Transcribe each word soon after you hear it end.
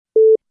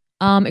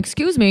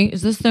Excuse me,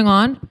 is this thing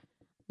on?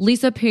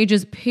 Lisa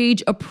Page's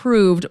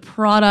page-approved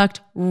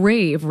product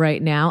rave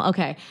right now.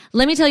 Okay,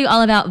 let me tell you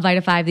all about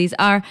Vita5. These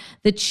are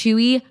the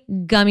chewy,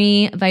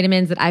 gummy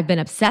vitamins that I've been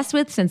obsessed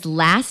with since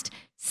last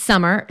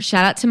summer.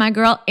 Shout out to my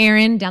girl,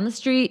 Erin, down the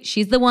street.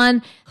 She's the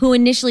one who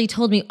initially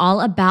told me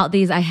all about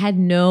these. I had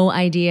no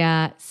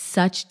idea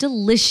such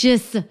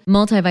delicious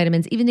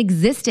multivitamins even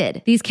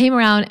existed. These came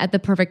around at the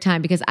perfect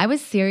time because I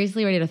was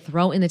seriously ready to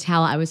throw in the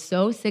towel. I was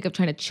so sick of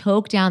trying to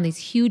choke down these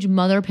huge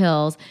mother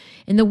pills.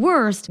 And the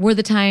worst were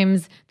the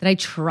times that I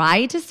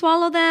tried to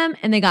swallow them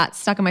and they got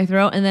stuck in my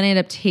throat and then I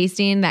ended up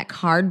tasting that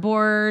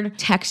cardboard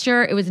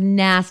texture. It was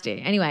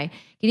nasty. Anyway,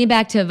 getting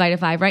back to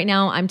Vita5, right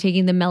now I'm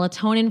taking the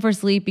melatonin for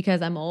sleep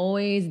because I'm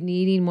always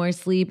needing more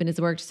sleep and it's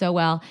worked so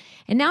well.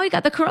 And now we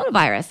got the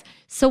coronavirus.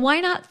 So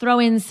why not throw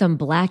in some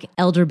black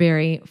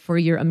elderberry for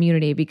your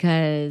immunity?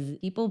 Because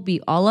people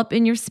be all up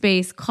in your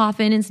space,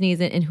 coughing and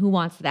sneezing, and who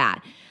wants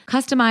that?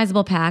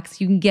 Customizable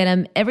packs. You can get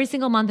them every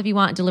single month if you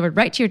want, delivered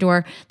right to your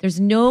door. There's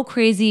no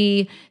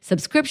crazy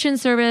subscription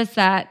service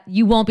that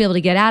you won't be able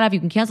to get out of. You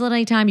can cancel at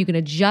any time. You can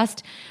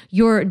adjust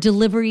your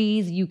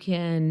deliveries. You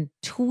can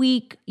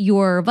tweak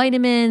your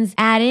vitamins,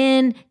 add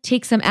in,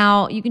 take some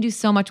out. You can do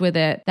so much with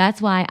it.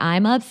 That's why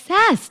I'm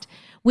obsessed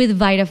with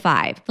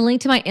Vita5. The link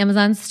to my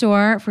Amazon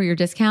store for your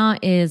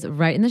discount is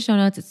right in the show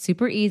notes. It's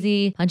super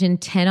easy. Punch in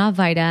 10 off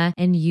Vita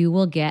and you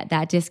will get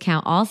that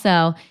discount.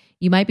 Also,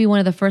 you might be one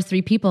of the first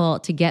 3 people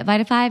to get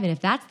Vita5. And if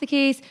that's the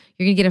case,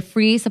 you're going to get a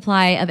free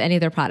supply of any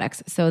of their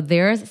products. So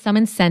there's some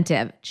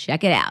incentive.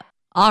 Check it out.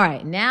 All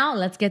right, now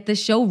let's get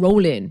this show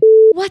rolling.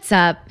 What's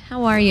up?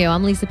 How are you?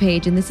 I'm Lisa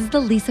Page, and this is the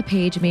Lisa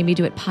Page Made Me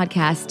Do It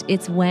podcast.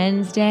 It's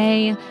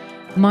Wednesday,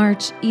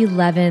 March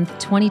 11th,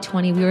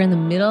 2020. We were in the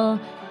middle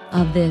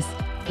of this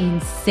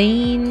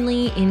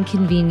insanely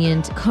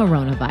inconvenient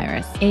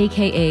coronavirus,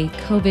 aka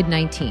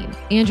COVID-19.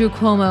 Andrew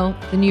Cuomo,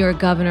 the New York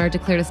governor,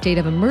 declared a state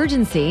of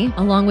emergency,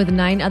 along with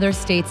 9 other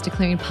states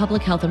declaring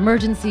public health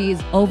emergencies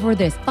over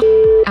this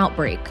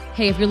outbreak.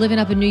 Hey, if you're living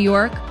up in New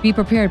York, be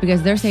prepared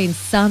because they're saying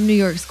some New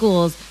York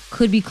schools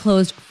could be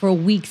closed for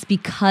weeks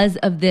because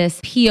of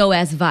this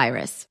POS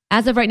virus.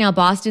 As of right now,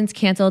 Boston's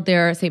canceled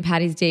their St.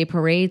 Paddy's Day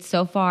parade.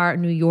 So far,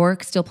 New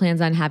York still plans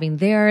on having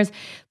theirs.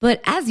 But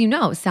as you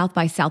know, South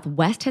by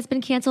Southwest has been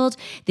canceled.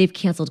 They've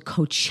canceled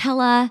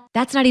Coachella.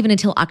 That's not even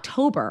until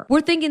October. We're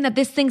thinking that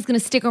this thing's going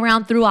to stick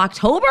around through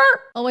October?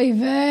 Oy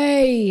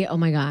vey. Oh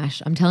my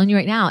gosh. I'm telling you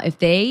right now, if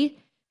they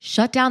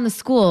shut down the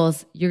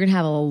schools, you're going to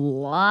have a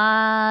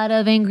lot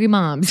of angry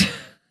moms.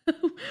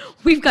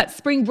 We've got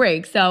spring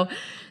break. So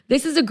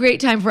this is a great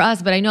time for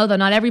us, but I know that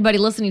not everybody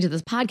listening to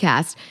this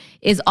podcast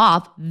is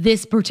off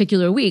this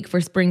particular week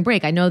for spring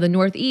break. I know the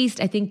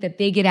Northeast, I think that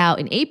they get out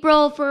in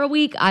April for a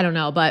week. I don't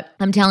know, but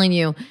I'm telling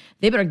you,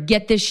 they better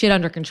get this shit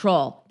under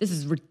control. This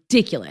is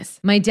ridiculous.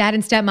 My dad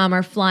and stepmom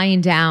are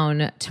flying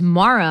down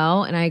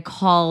tomorrow, and I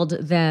called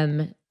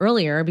them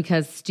earlier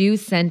because Stu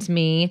sent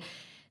me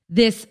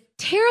this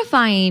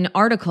terrifying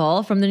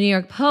article from the New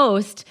York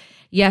Post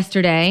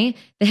yesterday.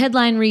 The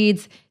headline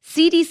reads,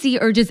 CDC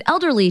urges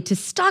elderly to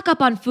stock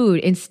up on food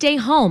and stay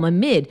home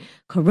amid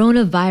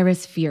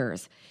coronavirus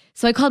fears.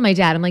 So I called my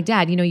dad. I'm like,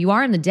 Dad, you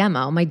are in the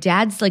demo. My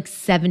dad's like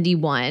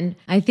 71.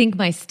 I think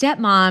my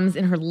stepmom's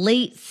in her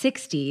late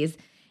 60s,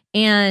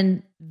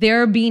 and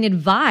they're being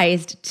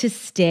advised to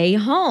stay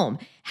home.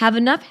 Have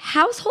enough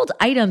household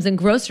items and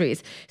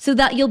groceries so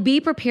that you'll be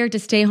prepared to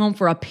stay home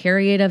for a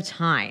period of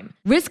time.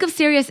 Risk of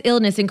serious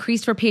illness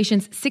increased for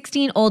patients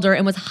 60 and older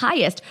and was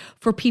highest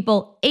for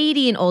people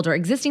 80 and older.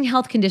 Existing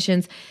health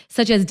conditions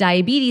such as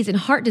diabetes and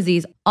heart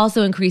disease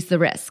also increase the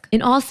risk.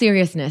 In all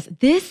seriousness,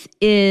 this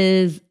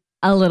is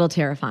a little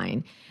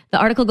terrifying. The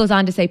article goes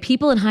on to say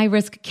people in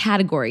high-risk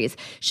categories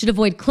should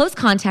avoid close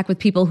contact with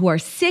people who are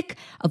sick,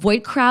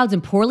 avoid crowds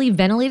and poorly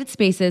ventilated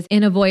spaces,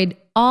 and avoid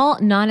all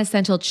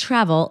non-essential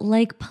travel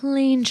like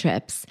plane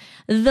trips.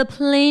 The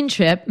plane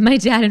trip my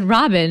dad and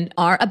Robin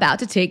are about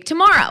to take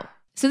tomorrow.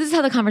 So this is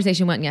how the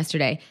conversation went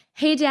yesterday.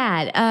 Hey,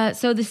 Dad,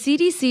 so the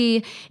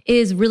CDC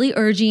is really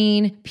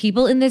urging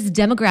people in this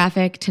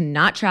demographic to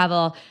not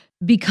travel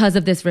because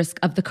of this risk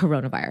of the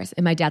coronavirus.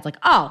 And my dad's like,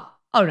 oh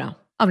no.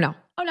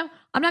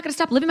 I'm not going to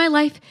stop living my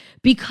life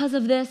because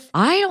of this.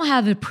 I don't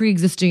have a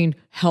pre-existing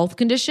health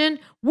condition.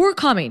 We're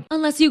coming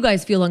unless you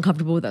guys feel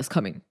uncomfortable with us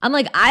coming. I'm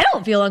like, I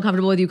don't feel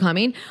uncomfortable with you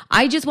coming.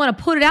 I just want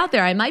to put it out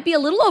there. I might be a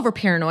little over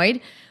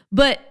paranoid,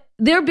 but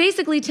they're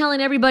basically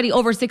telling everybody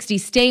over 60,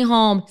 stay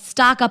home,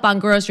 stock up on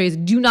groceries,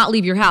 do not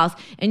leave your house.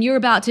 And you're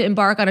about to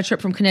embark on a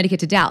trip from Connecticut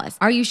to Dallas.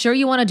 Are you sure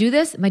you want to do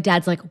this? My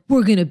dad's like,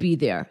 we're going to be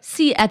there.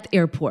 See you at the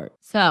airport.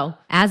 So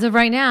as of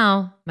right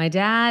now, my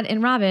dad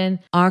and Robin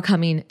are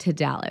coming to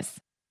Dallas.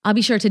 I'll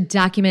be sure to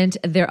document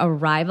their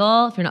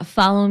arrival. If you're not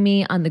following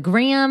me on the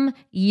gram,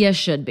 you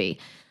should be.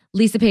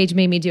 Lisa Page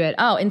made me do it.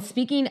 Oh, and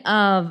speaking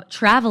of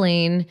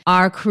traveling,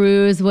 our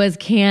cruise was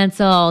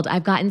canceled.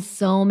 I've gotten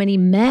so many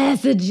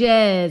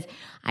messages.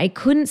 I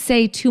couldn't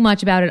say too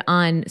much about it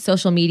on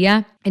social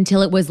media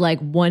until it was like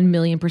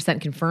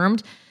 1,000,000%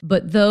 confirmed.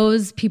 But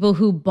those people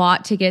who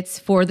bought tickets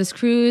for this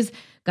cruise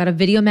got a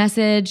video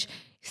message.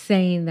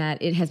 saying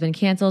that it has been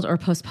canceled or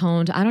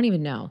postponed. I don't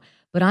even know.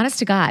 But honest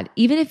to God,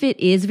 even if it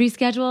is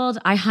rescheduled,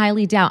 I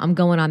highly doubt I'm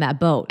going on that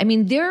boat. I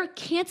mean, they're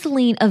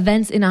canceling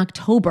events in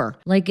October.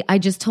 Like I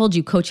just told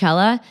you,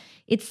 Coachella.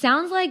 It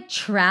sounds like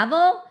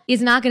travel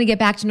is not going to get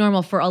back to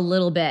normal for a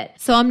little bit.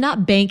 So I'm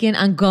not banking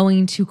on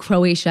going to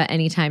Croatia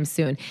anytime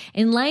soon.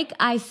 And like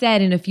I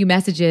said in a few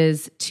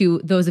messages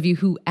to those of you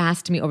who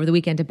asked me over the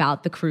weekend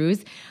about the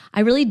cruise,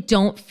 I really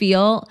don't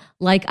feel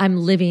like I'm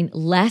living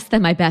less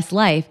than my best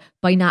life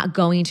by not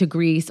going to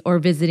Greece or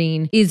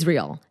visiting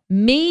Israel.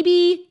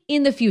 Maybe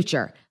in the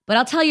future. But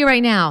I'll tell you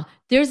right now,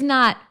 there's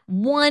not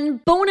one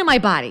bone in my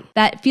body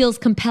that feels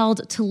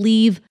compelled to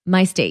leave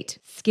my state.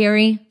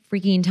 Scary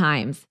freaking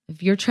times.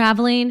 If you're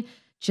traveling,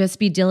 just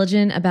be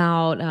diligent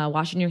about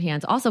washing your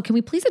hands. Also, can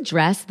we please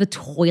address the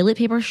toilet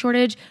paper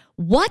shortage?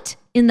 What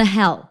in the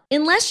hell?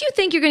 Unless you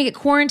think you're going to get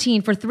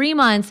quarantined for 3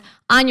 months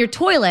on your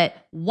toilet,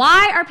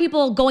 why are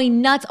people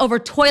going nuts over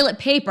toilet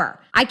paper?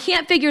 I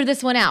can't figure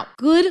this one out.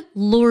 Good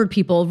Lord,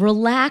 people,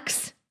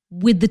 relax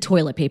with the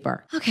toilet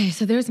paper. Okay,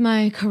 so there's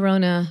my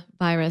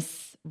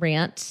coronavirus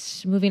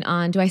rant. Moving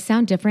on. Do I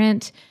sound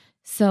different?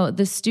 So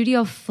the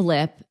studio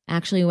flip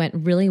actually went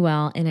really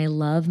well, and I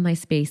love my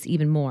space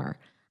even more.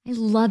 I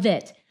love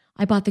it.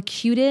 I bought the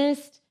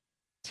cutest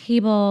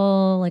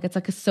table, like it's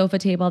like a sofa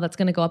table that's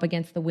going to go up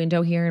against the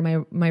window here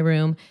in my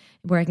room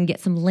where I can get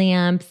some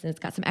lamps, and it's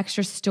got some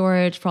extra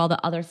storage for all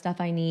the other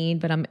stuff I need.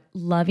 But I'm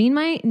loving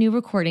my new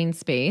recording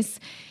space.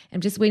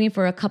 I'm just waiting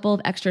for a couple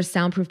of extra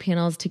soundproof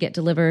panels to get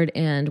delivered,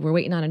 and we're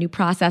waiting on a new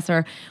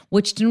processor,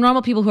 which to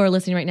normal people who are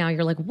listening right now,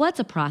 you're like, what's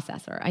a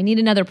processor? I need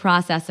another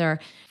processor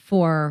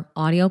for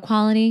audio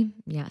quality.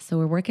 Yeah, so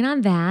we're working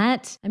on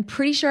that. I'm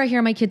pretty sure I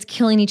hear my kids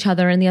killing each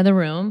other in the other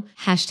room.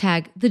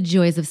 Hashtag the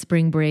joys of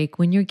spring break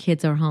when your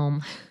kids are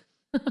home.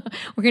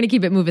 We're going to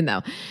keep it moving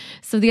though.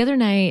 So the other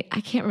night, I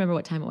can't remember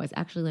what time it was.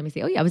 Actually, let me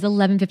see. Oh yeah, it was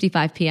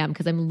 11:55 p.m.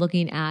 because I'm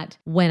looking at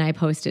when I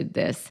posted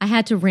this. I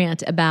had to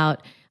rant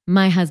about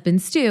my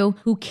husband, Stu,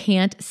 who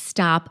can't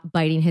stop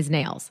biting his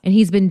nails. And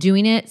he's been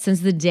doing it since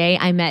the day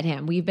I met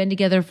him. We've been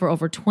together for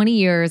over 20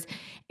 years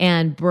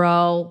and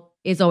bro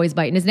is always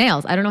biting his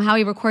nails. I don't know how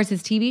he records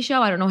his TV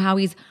show. I don't know how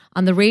he's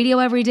on the radio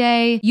every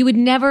day. You would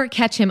never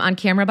catch him on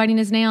camera biting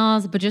his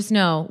nails, but just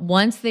know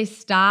once they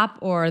stop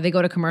or they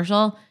go to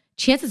commercial,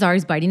 chances are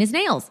he's biting his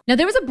nails. Now,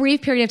 there was a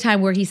brief period of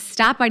time where he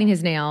stopped biting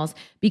his nails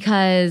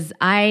because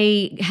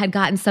I had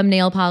gotten some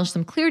nail polish,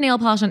 some clear nail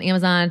polish on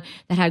Amazon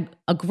that had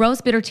a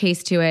gross, bitter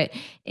taste to it.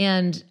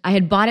 And I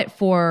had bought it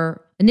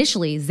for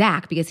initially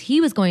Zach because he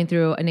was going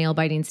through a nail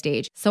biting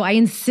stage. So I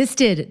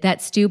insisted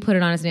that Stu put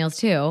it on his nails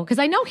too, because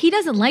I know he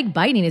doesn't like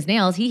biting his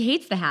nails. He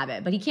hates the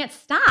habit, but he can't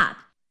stop.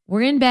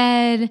 We're in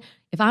bed.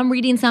 If I'm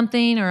reading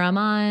something or I'm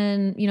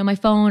on, my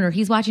phone or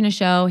he's watching a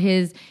show,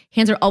 his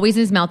hands are always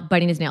in his mouth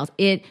biting his nails.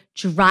 It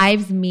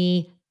drives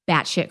me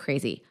batshit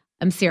crazy.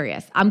 I'm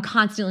serious. I'm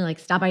constantly like,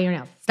 stop biting your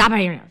nails, stop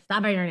biting your nails,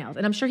 stop biting your nails.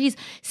 And I'm sure he's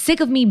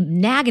sick of me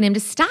nagging him to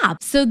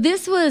stop. So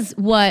this was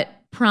what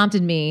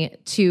prompted me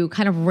to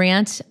kind of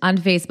rant on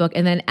Facebook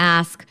and then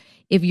ask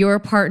if your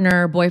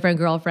partner, boyfriend,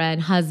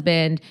 girlfriend,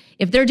 husband,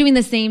 if they're doing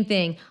the same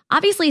thing.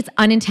 Obviously, it's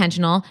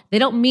unintentional. They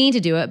don't mean to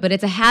do it, but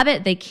it's a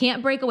habit they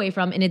can't break away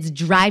from, and it's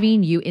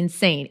driving you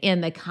insane.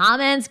 And the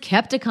comments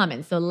kept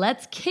coming. So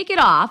let's kick it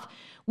off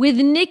with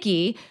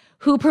Nikki,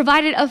 who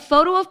provided a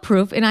photo of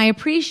proof, and I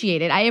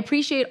appreciate it. I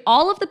appreciate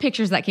all of the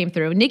pictures that came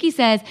through. Nikki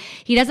says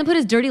he doesn't put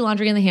his dirty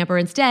laundry in the hamper.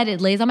 Instead,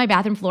 it lays on my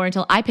bathroom floor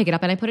until I pick it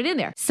up and I put it in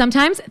there.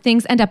 Sometimes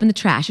things end up in the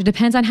trash. It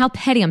depends on how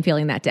petty I'm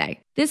feeling that day.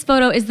 This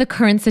photo is the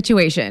current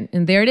situation.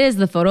 And there it is,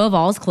 the photo of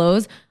all his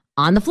clothes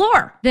on the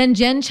floor. Then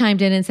Jen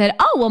chimed in and said,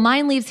 oh, well,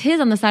 mine leaves his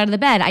on the side of the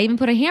bed. I even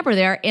put a hamper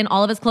there and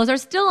all of his clothes are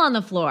still on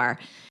the floor.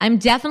 I'm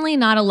definitely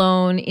not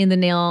alone in the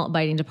nail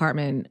biting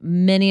department.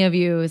 Many of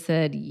you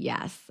said,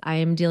 yes, I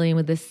am dealing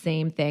with the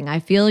same thing. I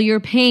feel your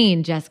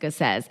pain, Jessica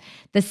says.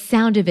 The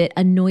sound of it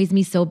annoys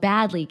me so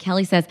badly.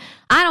 Kelly says,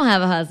 I don't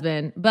have a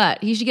husband,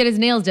 but he should get his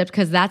nails dipped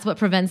because that's what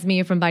prevents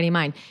me from biting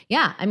mine.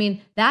 Yeah, I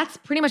mean, that's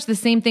pretty much the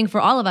same thing for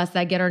all of us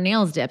that get our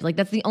nails dipped. Like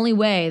that's the only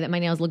way that my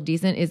nails look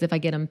decent is if I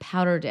get them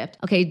powder dipped.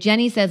 Okay,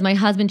 Jenny says, my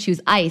husband chews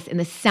ice and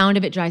the sound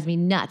of it drives me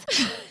nuts.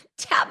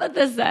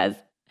 Tabitha says,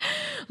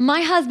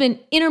 my husband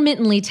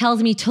intermittently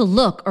tells me to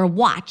look or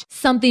watch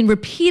something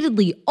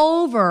repeatedly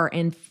over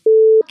and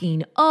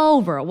fucking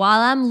over. While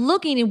I'm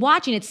looking and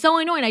watching, it's so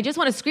annoying. I just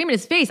want to scream in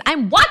his face.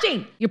 I'm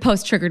watching. Your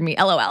post triggered me.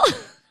 LOL.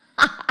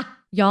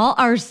 Y'all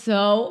are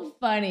so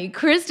funny.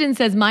 Kristen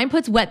says, mine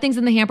puts wet things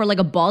in the hamper like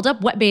a balled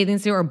up wet bathing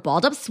suit or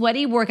balled up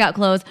sweaty workout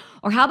clothes,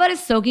 or how about a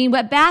soaking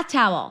wet bath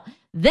towel?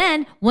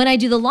 Then, when I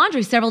do the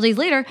laundry several days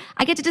later,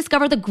 I get to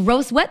discover the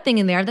gross wet thing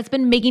in there that's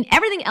been making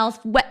everything else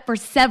wet for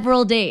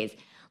several days.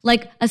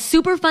 Like a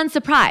super fun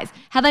surprise.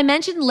 Have I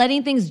mentioned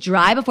letting things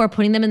dry before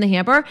putting them in the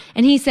hamper?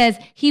 And he says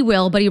he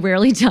will, but he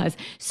rarely does.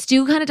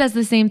 Stu kind of does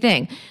the same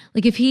thing.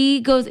 Like if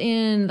he goes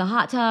in the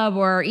hot tub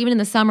or even in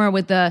the summer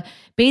with the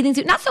bathing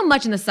suit, not so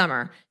much in the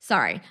summer.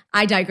 Sorry,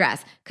 I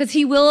digress. Because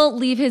he will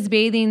leave his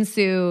bathing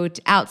suit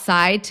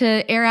outside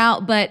to air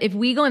out. But if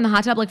we go in the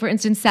hot tub, like for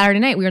instance, Saturday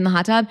night, we were in the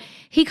hot tub,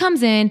 he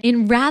comes in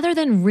and rather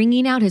than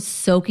wringing out his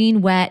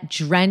soaking wet,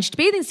 drenched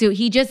bathing suit,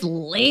 he just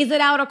lays it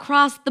out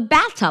across the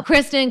bathtub.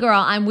 Kristen, girl,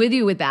 I'm with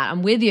you with that.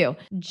 I'm with you.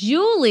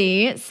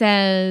 Julie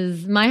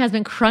says, my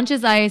husband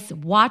crunches ice,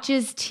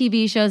 watches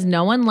TV shows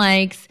no one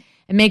likes,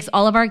 and makes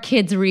all of our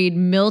kids read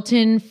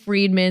Milton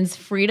Friedman's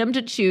Freedom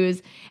to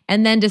Choose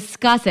and then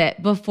discuss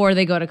it before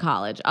they go to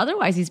college.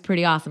 Otherwise, he's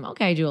pretty awesome.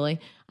 Okay, Julie,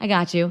 I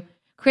got you.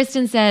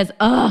 Kristen says,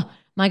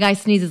 my guy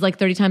sneezes like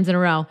 30 times in a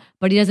row,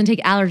 but he doesn't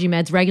take allergy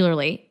meds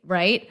regularly,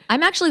 right?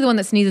 I'm actually the one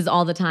that sneezes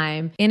all the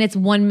time, and it's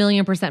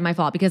 1,000,000% my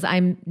fault because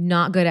I'm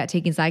not good at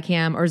taking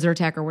Zicam or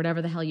Zyrtec or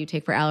whatever the hell you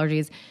take for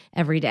allergies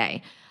every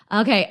day.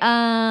 Okay,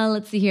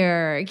 let's see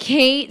here.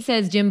 Kate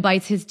says Jim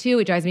bites his too.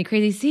 It drives me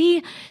crazy.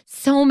 See,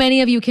 so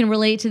many of you can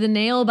relate to the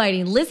nail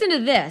biting. Listen to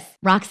this.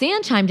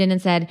 Roxanne chimed in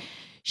and said,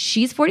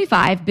 she's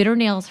 45, bit her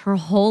nails her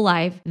whole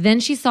life. Then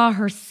she saw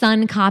her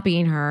son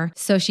copying her.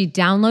 So she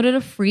downloaded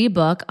a free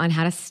book on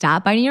how to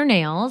stop biting your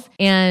nails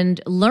and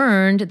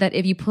learned that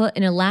if you put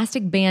an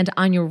elastic band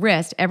on your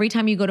wrist, every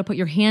time you go to put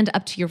your hand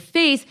up to your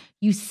face,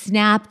 you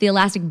snap the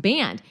elastic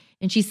band.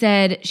 And she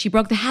said she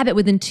broke the habit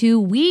within 2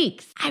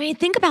 weeks. I mean,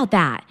 think about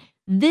that.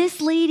 This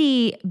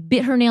lady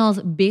bit her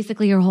nails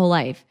basically her whole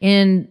life.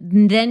 And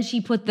then she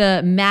put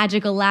the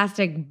magic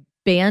elastic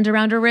band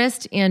around her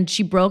wrist and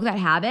she broke that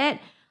habit.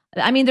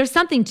 I mean, there's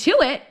something to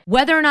it.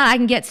 Whether or not I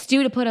can get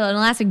Stu to put an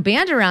elastic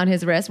band around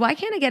his wrist, why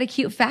can't I get a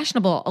cute,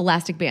 fashionable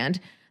elastic band?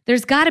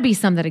 There's got to be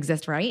some that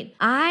exist, right?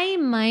 I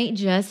might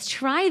just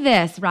try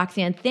this,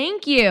 Roxanne.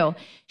 Thank you.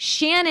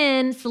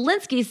 Shannon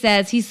Solinsky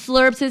says he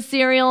slurps his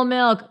cereal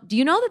milk. Do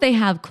you know that they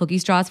have cookie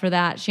straws for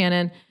that,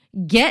 Shannon?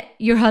 Get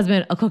your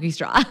husband a cookie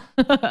straw.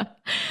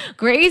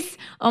 Grace,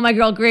 oh my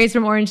girl, Grace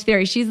from Orange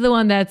Theory. She's the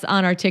one that's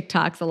on our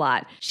TikToks a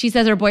lot. She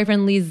says her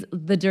boyfriend leaves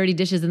the dirty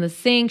dishes in the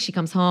sink. She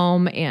comes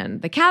home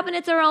and the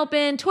cabinets are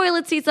open.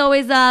 Toilet seat's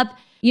always up.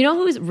 You know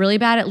who's really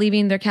bad at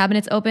leaving their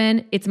cabinets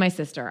open? It's my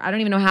sister. I don't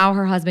even know how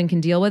her husband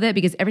can deal with it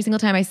because every single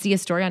time I see a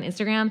story on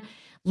Instagram,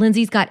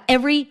 Lindsay's got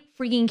every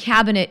freaking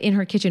cabinet in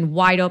her kitchen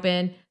wide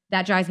open.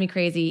 That drives me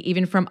crazy,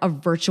 even from a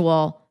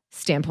virtual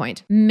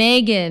standpoint.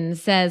 Megan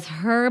says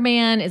her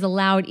man is a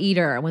loud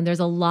eater. When there's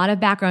a lot of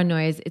background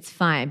noise, it's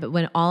fine. But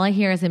when all I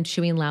hear is him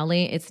chewing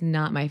loudly, it's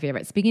not my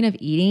favorite. Speaking of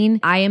eating,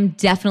 I am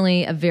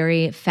definitely a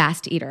very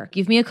fast eater.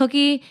 Give me a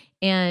cookie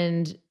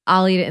and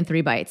I'll eat it in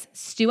 3 bites.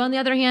 Stu, on the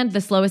other hand, the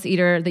slowest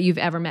eater that you've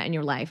ever met in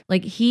your life.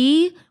 Like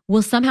he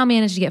will somehow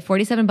manage to get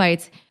 47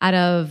 bites out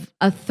of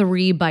a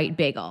 3-bite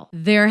bagel.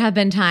 There have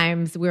been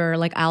times where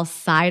like I'll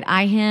side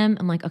eye him.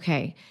 I'm like,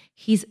 okay,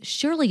 he's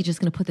surely just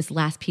going to put this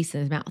last piece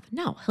in his mouth.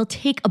 No, he'll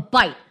take a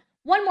bite.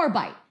 One more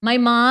bite. My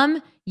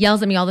mom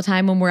yells at me all the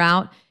time when we're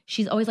out.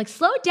 She's always like,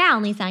 slow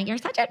down, Lisa. You're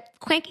such a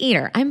quick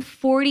eater. I'm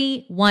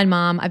 41,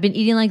 Mom. I've been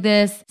eating like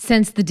this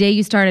since the day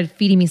you started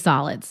feeding me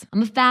solids.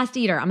 I'm a fast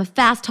eater. I'm a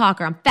fast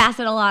talker. I'm fast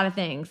at a lot of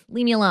things.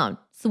 Leave me alone.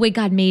 It's the way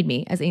God made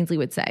me, as Ainsley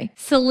would say.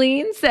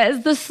 Celine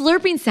says the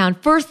slurping sound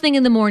first thing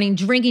in the morning,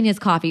 drinking his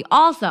coffee.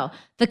 Also,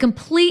 the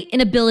complete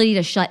inability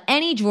to shut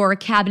any drawer,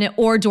 cabinet,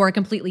 or door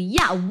completely.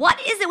 Yeah, what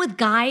is it with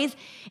guys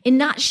in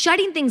not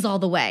shutting things all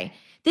the way?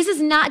 This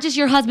is not just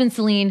your husband,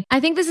 Celine. I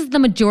think this is the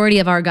majority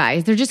of our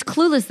guys. They're just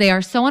clueless. They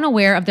are so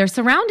unaware of their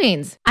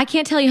surroundings. I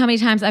can't tell you how many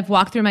times I've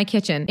walked through my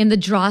kitchen and the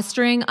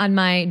drawstring on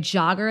my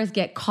joggers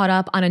get caught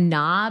up on a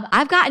knob.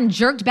 I've gotten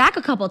jerked back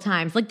a couple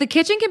times. Like the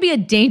kitchen can be a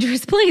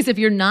dangerous place if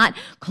you're not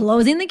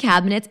closing the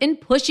cabinets and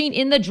pushing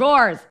in the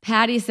drawers.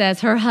 Patty says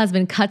her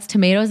husband cuts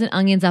tomatoes and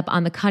onions up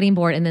on the cutting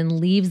board and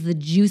then leaves the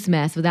juice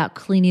mess without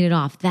cleaning it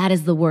off. That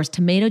is the worst.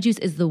 Tomato juice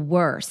is the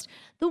worst.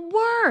 The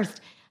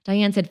worst.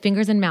 Diane said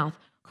fingers in mouth.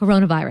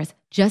 Coronavirus.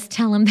 Just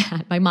tell him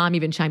that. My mom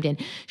even chimed in.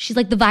 She's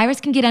like, the virus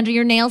can get under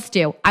your nails,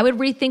 Stu. I would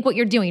rethink what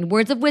you're doing.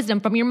 Words of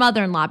wisdom from your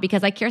mother-in-law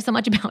because I care so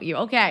much about you.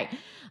 Okay.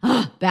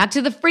 Back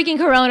to the freaking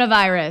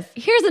coronavirus.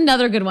 Here's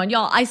another good one.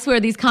 Y'all, I swear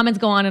these comments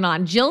go on and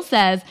on. Jill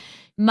says,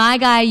 my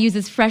guy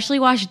uses freshly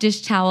washed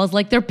dish towels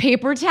like they're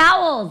paper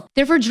towels.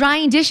 They're for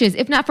drying dishes,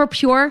 if not for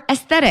pure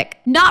aesthetic.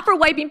 Not for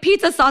wiping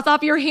pizza sauce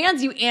off your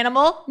hands, you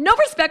animal. No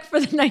respect for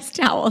the nice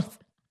towels.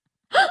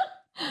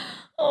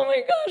 Oh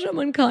my gosh, I'm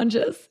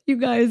unconscious. You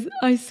guys,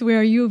 I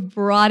swear you have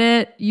brought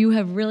it. You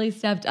have really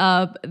stepped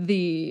up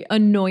the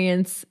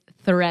annoyance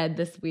thread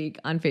this week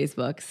on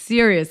Facebook.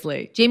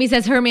 Seriously. Jamie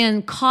says her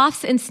man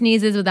coughs and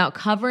sneezes without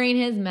covering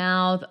his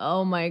mouth.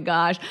 Oh my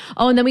gosh.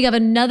 Oh, and then we have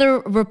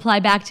another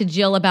reply back to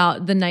Jill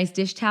about the nice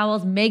dish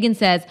towels. Megan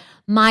says,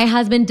 my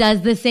husband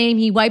does the same.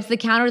 He wipes the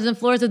counters and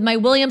floors with my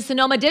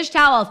Williams-Sonoma dish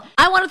towels.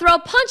 I want to throw a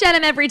punch at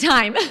him every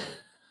time.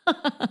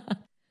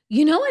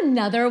 You know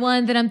another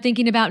one that I'm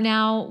thinking about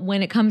now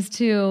when it comes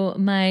to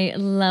my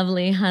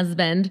lovely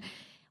husband?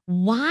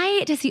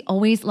 Why does he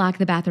always lock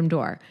the bathroom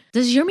door?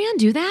 Does your man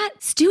do that?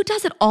 Stu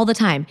does it all the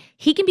time.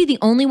 He can be the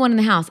only one in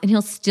the house and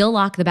he'll still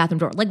lock the bathroom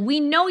door. Like, we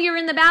know you're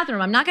in the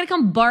bathroom. I'm not going to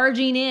come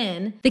barging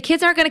in. The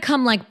kids aren't going to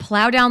come like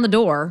plow down the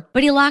door,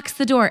 but he locks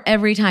the door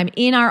every time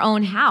in our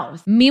own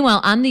house. Meanwhile,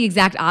 I'm the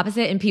exact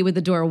opposite and pee with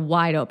the door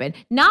wide open.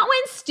 Not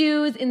when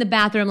Stu's in the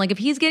bathroom. Like, if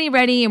he's getting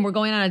ready and we're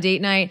going on a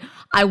date night,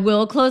 I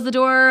will close the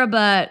door,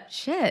 but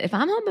shit, if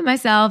I'm home by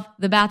myself,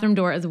 the bathroom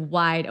door is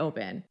wide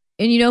open.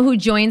 And you know who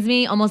joins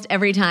me almost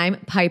every time?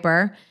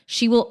 Piper.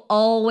 She will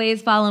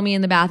always follow me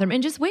in the bathroom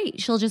and just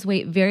wait. She'll just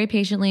wait very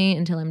patiently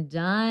until I'm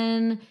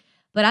done.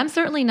 But I'm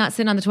certainly not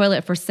sitting on the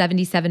toilet for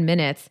 77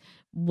 minutes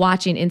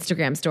watching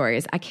Instagram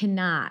stories. I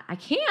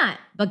can't.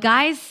 But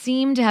guys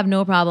seem to have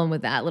no problem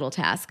with that little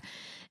task.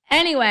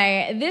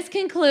 Anyway, this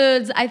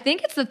concludes, I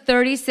think it's the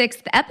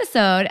 36th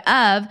episode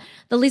of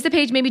the Lisa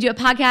Page Made Me Do It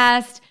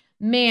podcast.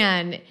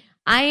 Man,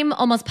 I'm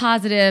almost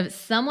positive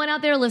someone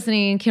out there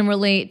listening can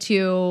relate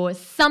to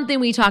something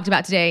we talked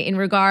about today in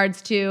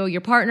regards to your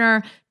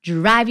partner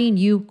driving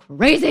you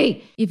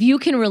crazy. If you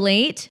can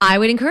relate, I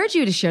would encourage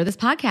you to share this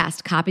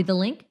podcast. Copy the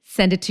link,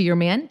 send it to your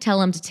man,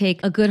 tell him to take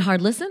a good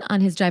hard listen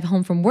on his drive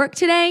home from work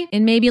today,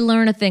 and maybe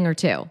learn a thing or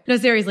two. No,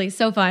 seriously,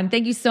 so fun.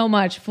 Thank you so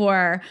much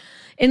for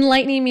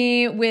enlightening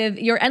me with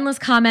your endless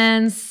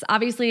comments.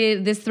 Obviously,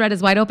 this thread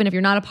is wide open. If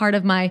you're not a part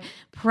of my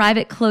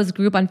private closed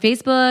group on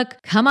Facebook,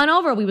 come on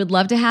over. We would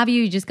love to have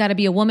you. You just got to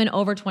be a woman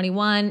over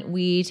 21.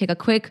 We take a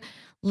quick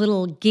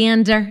little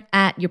gander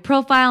at your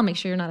profile, make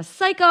sure you're not a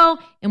psycho,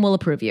 and we'll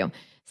approve you.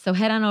 So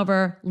head on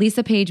over.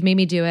 Lisa Page Made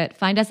Me Do It.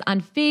 Find us on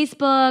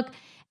Facebook.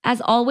 As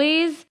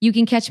always, you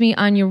can catch me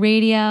on your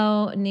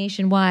radio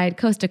nationwide,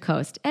 coast to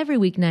coast, every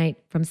weeknight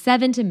from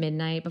 7 to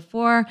midnight.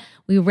 Before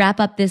we wrap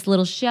up this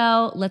little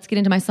show, let's get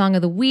into my song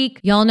of the week.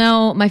 Y'all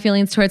know my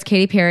feelings towards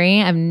Katy Perry.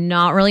 I'm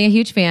not really a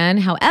huge fan.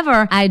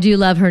 However, I do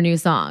love her new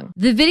song.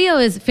 The video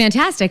is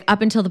fantastic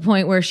up until the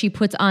point where she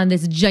puts on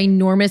this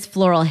ginormous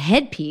floral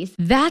headpiece.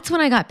 That's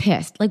when I got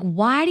pissed. Like,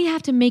 why do you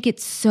have to make it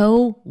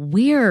so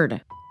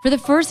weird? For the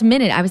first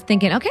minute, I was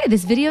thinking, okay,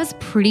 this video is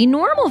pretty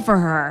normal for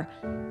her.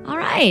 All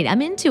right,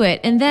 I'm into it.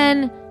 And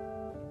then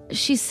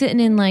she's sitting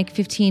in like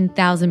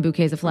 15,000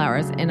 bouquets of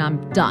flowers and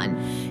I'm done.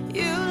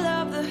 You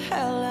love the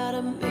hell out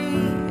of me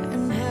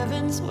and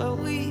heaven's where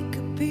we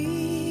could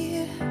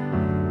be.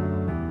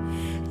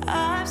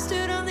 I've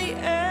stood on the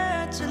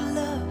edge of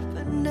love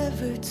but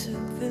never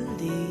took the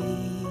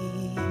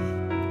lead.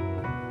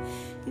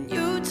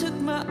 You took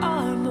my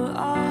armor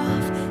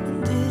off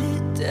and did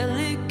it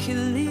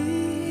delicately.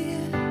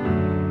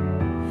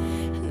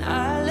 And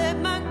I let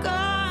my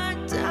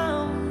guard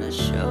down to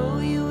show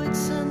you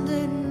it's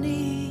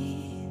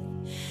underneath.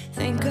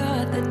 Thank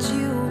God that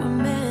you were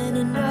man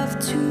enough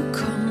to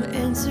come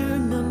answer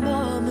my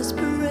mama's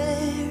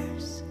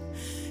prayers.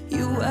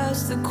 You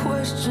asked the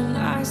question,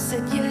 I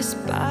said yes,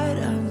 but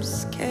I'm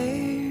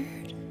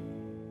scared.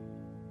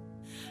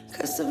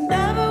 'Cause I've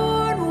never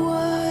worn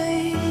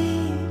white,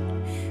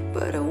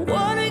 but I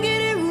wanna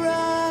get it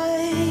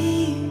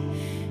right.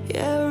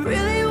 Yeah, I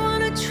really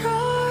wanna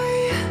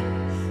try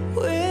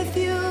with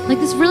you. Like,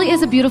 this really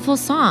is a beautiful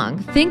song.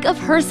 Think of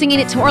her singing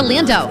it to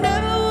Orlando.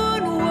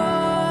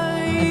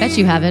 I bet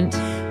you haven't.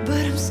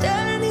 But I'm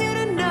standing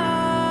here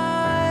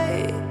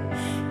tonight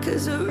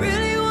 'cause I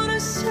really wanna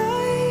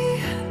say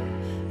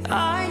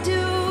I do.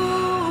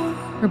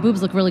 Her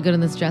boobs look really good in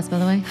this dress, by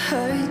the way.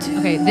 I do.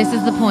 Okay, this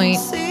is the point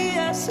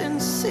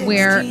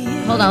where,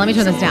 hold on, let me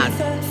turn this down.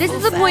 This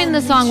is the point in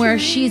the song where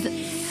she's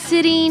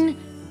sitting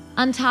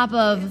on top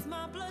of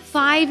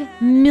 5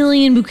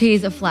 million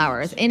bouquets of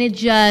flowers, and it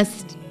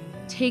just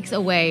takes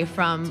away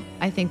from,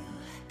 I think,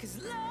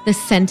 the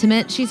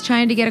sentiment she's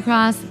trying to get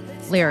across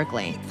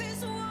lyrically,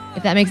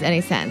 if that makes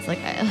any sense. Like,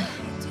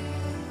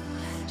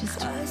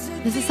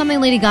 this is something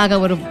Lady Gaga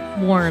would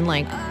have worn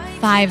like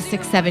 5,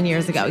 6, 7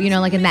 years ago. You know,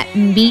 like in that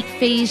meat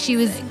phase she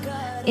was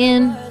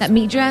in, that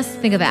meat dress.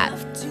 Think of that.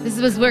 This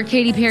was where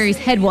Katy Perry's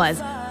head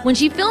was when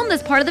she filmed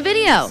this part of the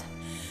video.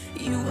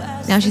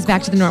 Now she's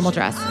back to the normal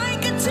dress. I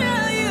can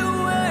tell you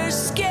were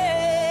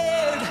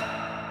scared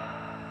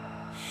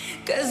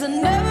 'cause I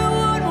never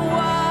would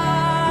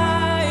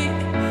white,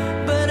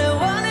 but I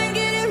wanna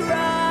get it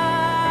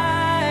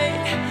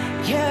right.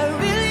 Yeah, I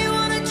really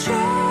wanna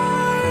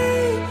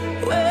try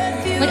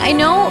with you. Like, I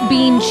know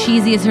being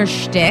cheesy is her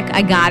shtick.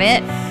 I got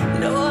it.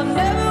 No, I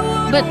never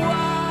would But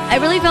I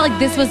really felt like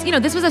this was,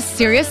 this was a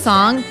serious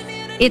song.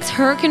 It's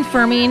her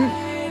confirming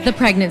the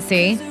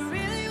pregnancy.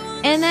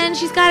 And then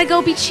she's got to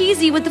go be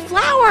cheesy with the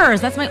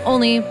flowers. That's my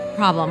only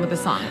problem with the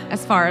song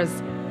as far as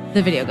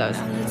the video goes.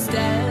 Let's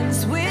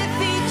dance with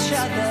each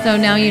other. So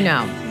now you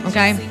know,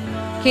 okay?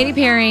 Katy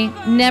Perry,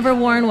 never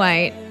worn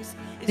white.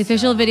 The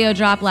official video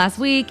dropped last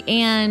week,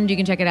 and you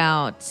can check it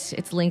out.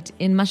 It's linked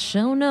in my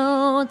show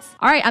notes.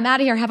 All right, I'm out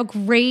of here. Have a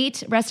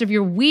great rest of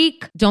your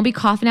week. Don't be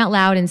coughing out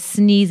loud and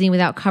sneezing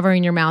without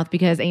covering your mouth,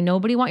 because ain't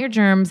nobody want your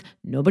germs.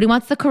 Nobody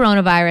wants the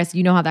coronavirus.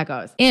 You know how that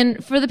goes.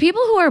 And for the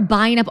people who are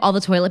buying up all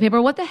the toilet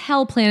paper, what the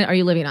hell planet are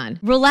you living on?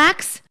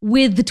 Relax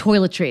with the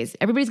toiletries.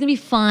 Everybody's gonna be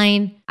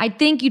fine. I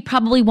think you'd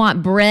probably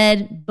want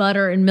bread,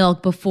 butter, and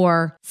milk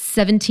before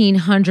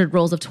 1,700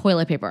 rolls of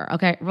toilet paper.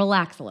 Okay,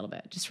 relax a little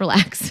bit. Just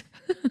relax.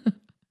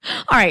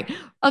 All right,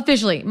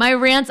 officially, my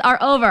rants are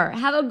over.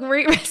 Have a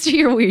great rest of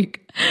your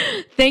week.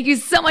 Thank you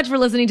so much for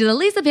listening to the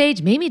Lisa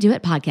Page Made Me Do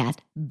It podcast.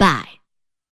 Bye.